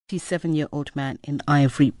57-year-old man in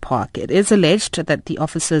Ivory Park. It is alleged that the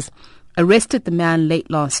officers arrested the man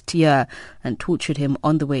late last year and tortured him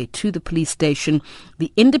on the way to the police station.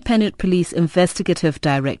 The Independent Police Investigative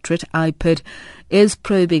Directorate, IPID, is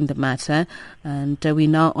probing the matter, and we're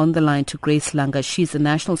now on the line to Grace Langa. She's the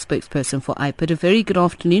national spokesperson for IPID. A very good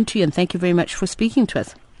afternoon to you, and thank you very much for speaking to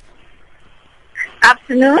us.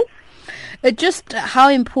 Afternoon. Just how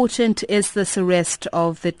important is this arrest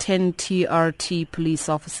of the 10 TRT police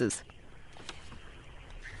officers?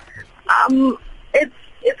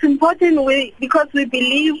 It's important because we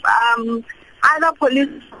believe other police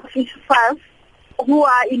officers who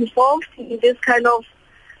are involved in this kind of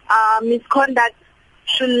misconduct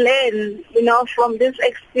should learn, from this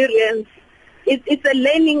experience. It's a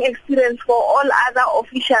learning experience for all other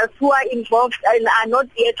officials who are involved and are not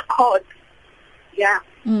yet caught. Yeah.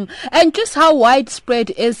 And just how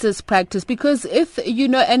widespread is this practice? Because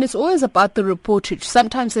and it's always about the reportage.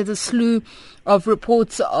 Sometimes there's a slew of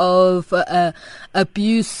reports of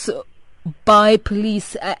abuse by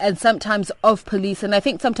police and sometimes of police. And I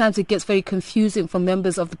think sometimes it gets very confusing for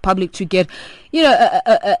members of the public to get,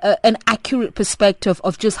 an accurate perspective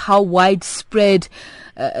of just how widespread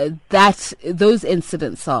those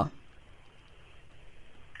incidents are.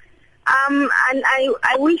 And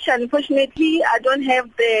I wish, unfortunately, I don't have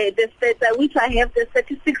the stats. I wish I have the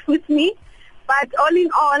statistics with me. But all in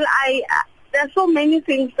all, there are so many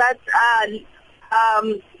things that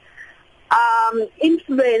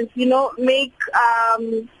influence, make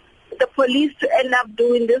the police to end up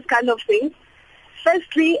doing this kind of thing.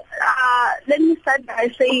 Firstly, let me start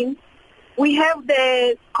by saying we have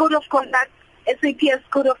the Code of Conduct, SAPS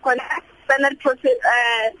Code of Conduct, Standard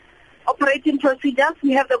Operating Procedures.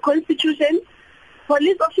 We have the Constitution.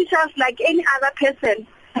 Police officers, like any other person,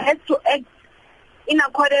 has to act in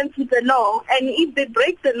accordance with the law. And if they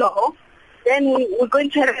break the law, then we're going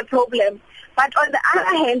to have a problem. But on the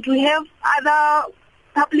other hand, we have other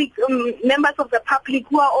public members of the public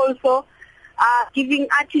who are also giving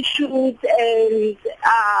attitude and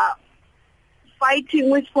fighting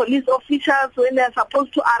with police officials when they're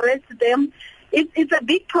supposed to arrest them. It's a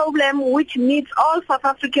big problem which needs all South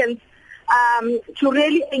Africans to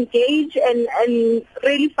really engage and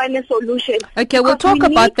really find a solution. Okay, we'll talk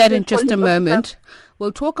about that in just a moment.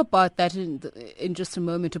 We'll talk about that in just a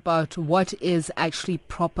moment, about what is actually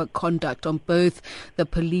proper conduct on both the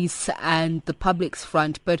police and the public's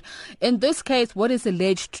front. But in this case, what is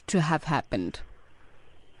alleged to have happened?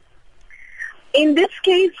 In this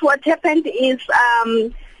case, what happened is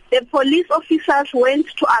the police officers went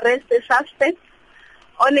to arrest the suspect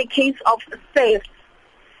on a case of theft.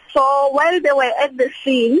 So while they were at the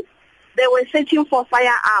scene, they were searching for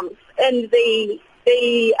firearms, and they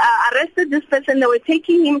arrested this person. They were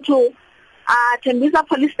taking him to Tembisa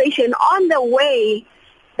police station. On the way,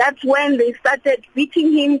 that's when they started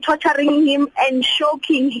beating him, torturing him, and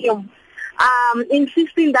choking him,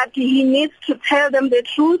 insisting that he needs to tell them the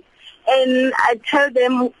truth and tell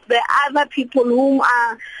them the other people whom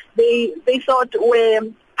they thought were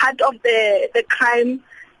part of the crime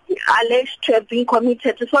alleged to have been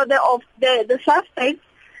committed. So the suspect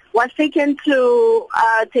was taken to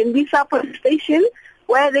Tembisa police station,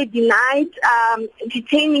 where they denied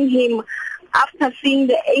detaining him after seeing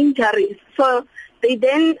the injuries. So they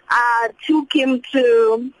then took him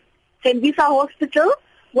to Tembisa hospital,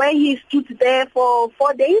 where he stood there for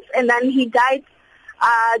 4 days, and then he died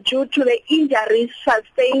due to the injuries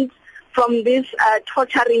sustained from this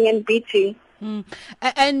torturing and beating.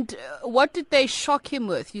 And what did they shock him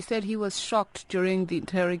with? You said he was shocked during the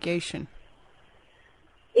interrogation.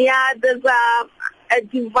 Yeah, there's a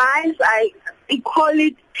device, we call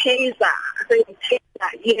it taser.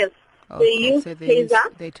 Yes. Okay, they use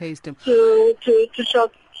taser. They tased him. To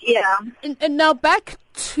shock, yeah. And now back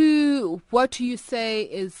to what you say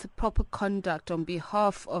is proper conduct on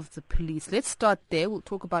behalf of the police. Let's start there. We'll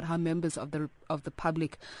talk about how members of the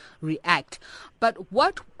public react. But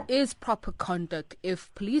what is proper conduct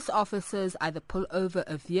if police officers either pull over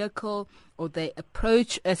a vehicle or they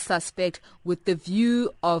approach a suspect with the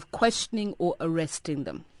view of questioning or arresting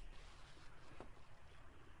them?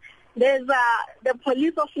 There's the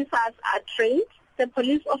police officers are trained. The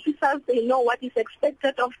police officers, they know what is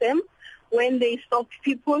expected of them when they stop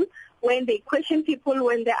people, when they question people,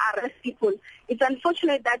 when they arrest people. It's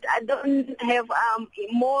unfortunate that I don't have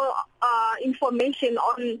more information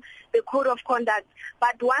on the code of conduct.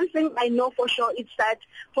 But one thing I know for sure is that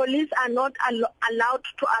police are not allowed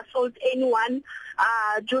to assault anyone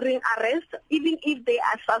during arrest, even if they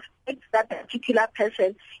are suspect that particular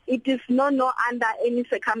person. It is not under any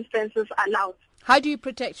circumstances allowed. How do you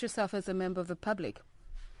protect yourself as a member of the public?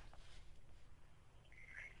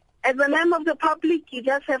 As a member of the public, you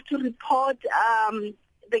just have to report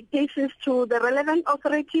the cases to the relevant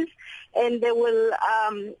authorities, and they will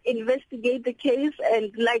investigate the case.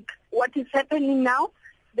 And like what is happening now,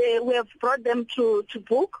 we have brought them to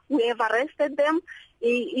book. We have arrested them.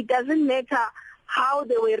 It doesn't matter how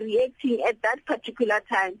they were reacting at that particular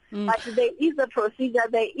time, but there is a procedure,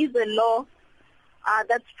 there is a law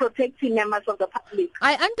that's protecting members of the public.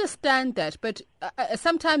 I understand that, but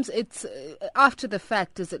sometimes it's after the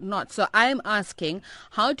fact, is it not? So I'm asking,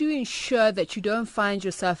 how do you ensure that you don't find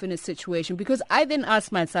yourself in a situation? Because I then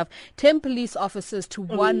ask myself, 10 police officers to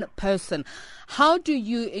one person. How do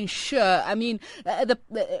you ensure, I mean,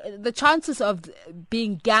 the chances of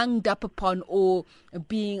being ganged up upon or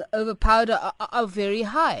being overpowered are very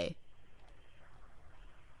high.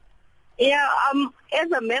 Yeah,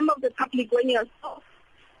 as a member of the public, when you're stopped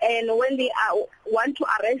and when they want to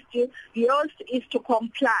arrest you, yours is to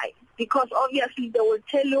comply, because obviously they will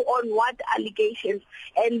tell you on what allegations,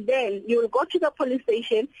 and then you will go to the police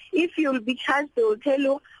station. If you will be charged, they will tell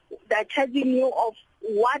you they're charging you of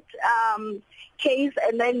what case,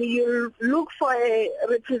 and then you look for a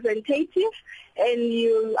representative and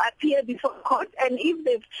you appear before court. And if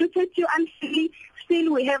they've treated you unfairly,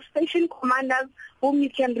 still we have station commanders whom you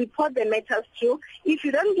can report the matters to. If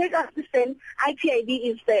you don't get assistance,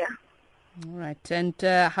 IPID is there. All right. And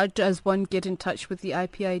how does one get in touch with the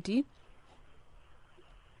IPID?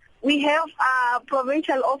 We have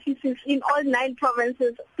provincial offices in all 9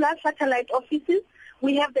 provinces, plus satellite offices.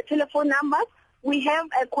 We have the telephone numbers. We have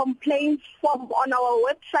a complaint form on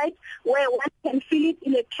our website where one can fill it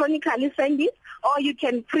electronically, send it, or you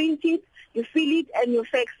can print it, you fill it, and you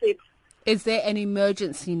fax it. Is there an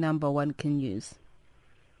emergency number one can use?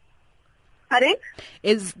 Pardon?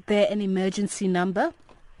 Is there an emergency number?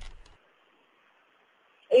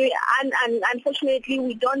 And unfortunately,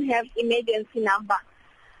 we don't have emergency number.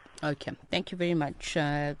 Okay. Thank you very much.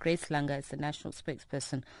 Grace Langa is the national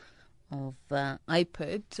spokesperson of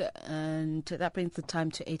IPID, and that brings the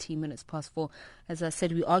time to 18 minutes past 4. As I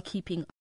said, we are keeping